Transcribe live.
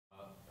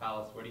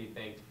Pallas, what do you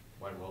think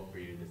went well for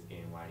you this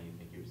game? Why do you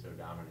think you were so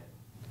dominant?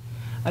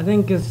 I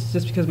think it's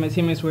just because my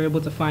teammates were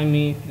able to find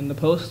me in the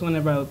post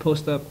whenever I would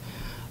post up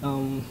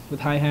with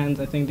high hands.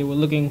 I think they were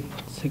looking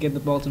to get the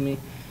ball to me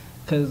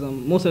because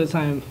most of the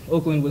time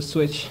Oakland would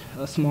switch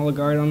a smaller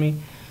guard on me,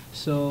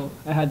 so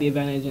I had the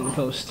advantage in the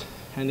post,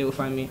 and they would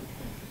find me.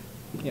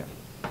 Yeah.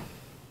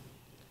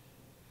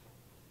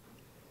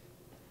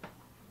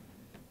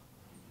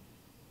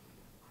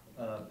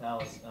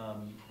 Pallas,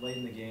 late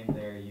in the game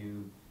there,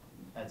 you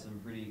had some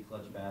pretty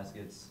clutch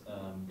baskets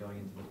going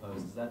into the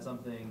post. Is that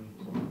something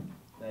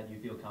that you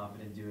feel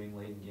confident doing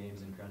late in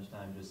games in crunch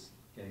time, just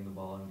getting the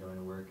ball and going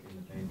to work in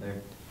the paint there?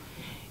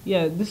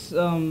 Yeah, this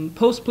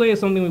post play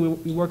is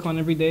something we work on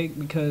every day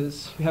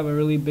because we have a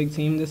really big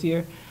team this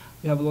year.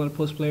 We have a lot of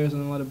post players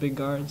and a lot of big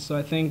guards. So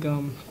I think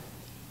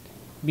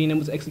being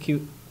able to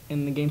execute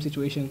in the game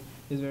situation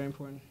is very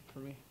important for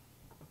me.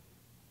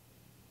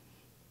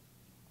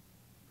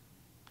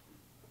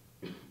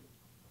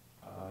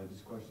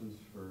 Just questions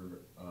for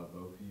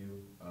both of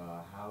you.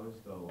 How is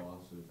the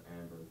loss of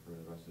Amber for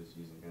the rest of the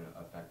season going to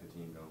affect the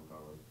team going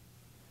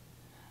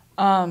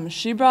forward?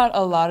 She brought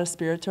a lot of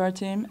spirit to our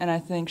team, and I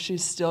think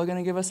she's still going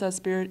to give us that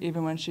spirit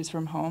even when she's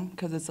from home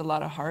because it's a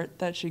lot of heart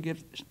that she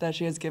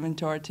has given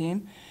to our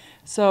team.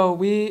 So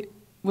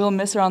we'll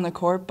miss her on the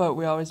court, but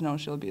we always know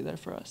she'll be there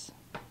for us.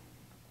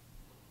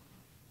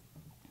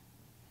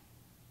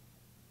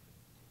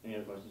 Any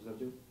other questions, though,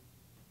 too?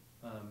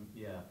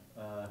 Yeah.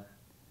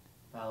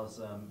 Pallas,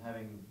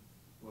 having,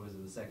 what was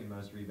it, the second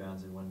most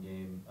rebounds in one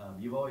game,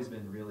 you've always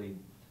been really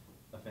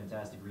a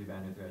fantastic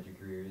rebounder throughout your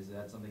career. Is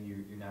that something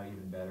you're now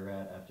even better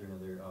at after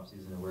another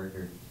offseason of work?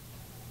 Or?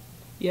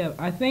 Yeah,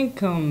 I think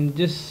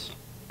just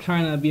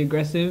trying to be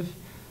aggressive.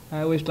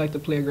 I always like to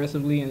play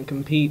aggressively and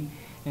compete,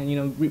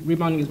 and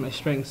rebounding is my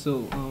strength.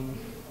 So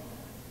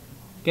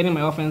getting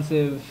my offense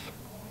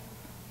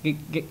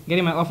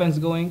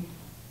going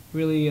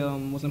really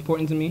was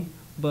important to me,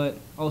 but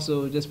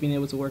also just being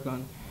able to work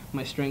on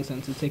my strengths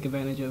and to take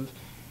advantage of,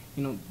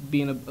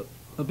 being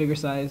a bigger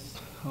sized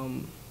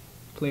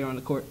player on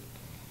the court.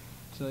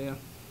 So yeah,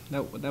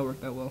 that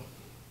worked out well.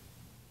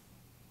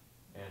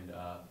 And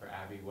for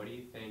Abby, what do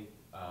you think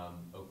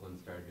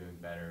Oakland started doing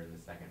better in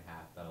the second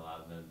half that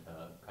allowed them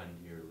to cut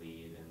into your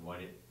lead, and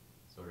what it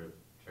sort of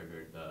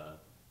triggered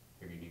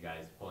you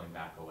guys pulling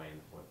back away in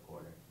the fourth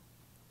quarter?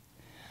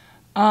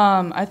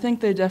 I think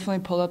they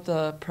definitely pulled up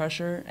the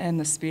pressure and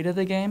the speed of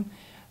the game.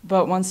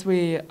 But once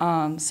we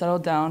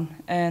settled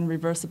down and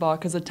reversed the ball,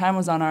 because the time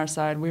was on our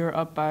side, we were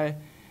up by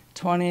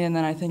 20, and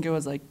then I think it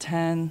was like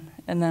 10,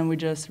 and then we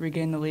just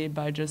regained the lead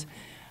by just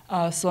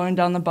slowing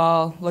down the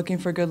ball, looking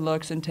for good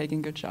looks, and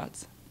taking good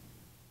shots.